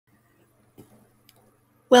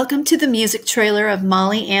Welcome to the music trailer of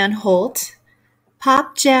Mollie and Holt,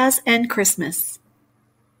 Pop, Jazz, and Christmas.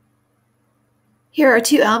 Here are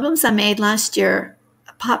two albums I made last year,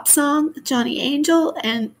 a pop song, Johnny Angel,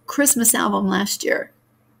 and Christmas album last year.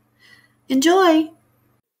 Enjoy!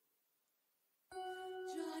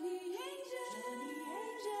 Johnny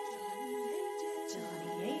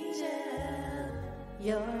Angel,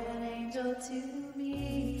 you're an angel to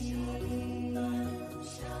me.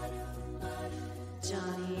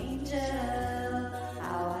 Johnny Angel,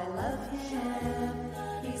 how I love him.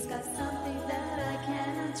 He's got something that I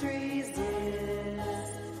can't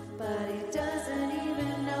resist, but he doesn't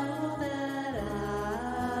even know that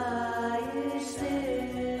I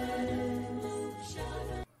exist.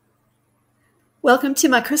 Welcome to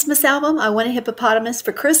my Christmas album. I Want a Hippopotamus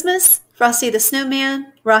for Christmas, Frosty the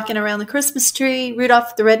Snowman, Rockin' Around the Christmas Tree,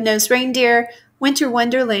 Rudolph the Red-Nosed Reindeer, Winter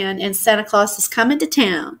Wonderland, and Santa Claus is Coming to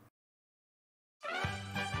Town.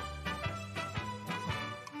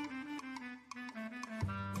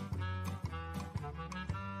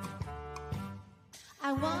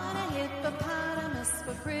 I want a hippopotamus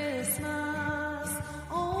for Christmas.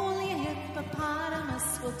 Only a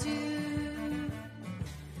hippopotamus will do.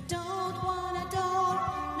 Don't want a doll,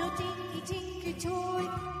 no dinky tinky toy.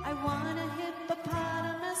 I want a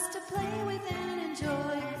hippopotamus to play with and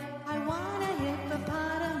enjoy. I want a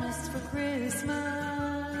hippopotamus for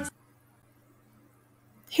Christmas.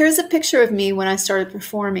 Here's a picture of me when I started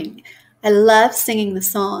performing. I love singing the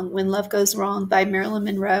song When Love Goes Wrong by Marilyn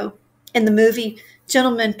Monroe. In the movie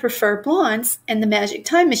Gentlemen Prefer Blondes and The Magic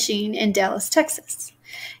Time Machine in Dallas, Texas.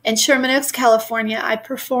 In Sherman Oaks, California, I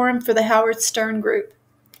perform for the Howard Stern Group.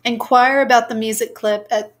 Inquire about the music clip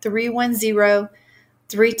at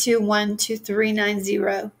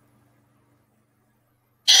 310-321-2390.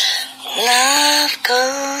 Love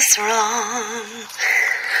goes wrong,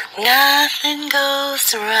 nothing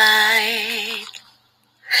goes right.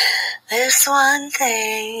 There's one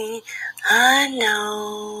thing I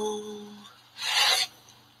know.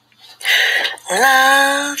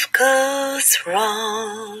 Love goes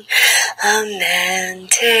wrong, a man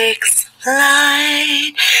takes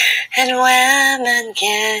flight, and women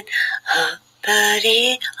get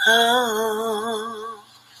uppity. Oh,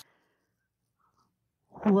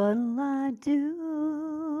 What'll I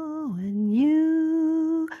do when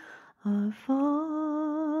you are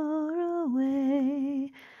far away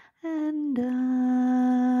and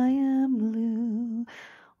I am blue?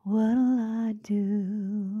 What'll I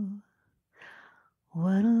do?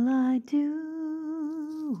 What'll I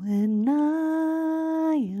do when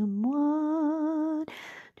I am wondering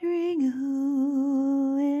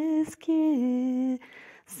who is kissing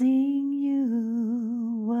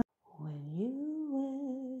you? When you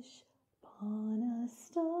wish upon a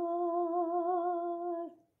star,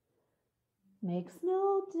 makes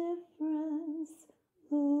no difference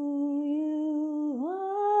who you are.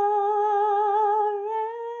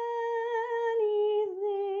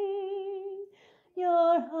 Anything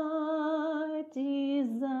your heart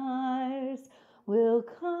desires will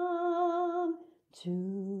come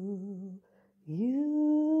to you.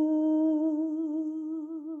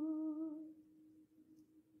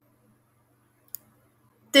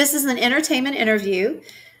 This is an entertainment interview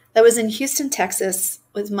that was in Houston, Texas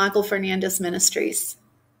with Michael Fernandez Ministries.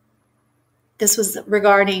 This was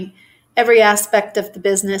regarding every aspect of the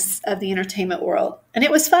business of the entertainment world, and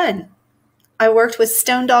it was fun. I worked with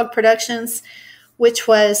Stone Dog Productions, which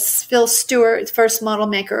was Phil Stewart's first model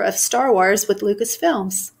maker of Star Wars with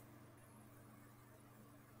Lucasfilms.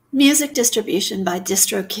 Music distribution by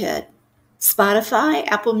DistroKid. Spotify,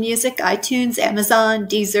 Apple Music, iTunes, Amazon,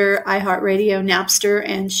 Deezer, iHeartRadio, Napster,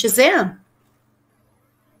 and Shazam.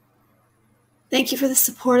 Thank you for the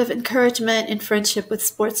support of encouragement and friendship with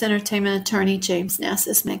sports entertainment attorney James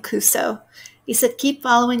Nassis Mancuso. He said, keep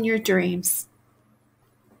following your dreams.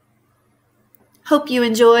 Hope you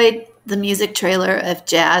enjoyed the music trailer of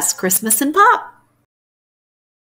Jazz, Christmas, and Pop.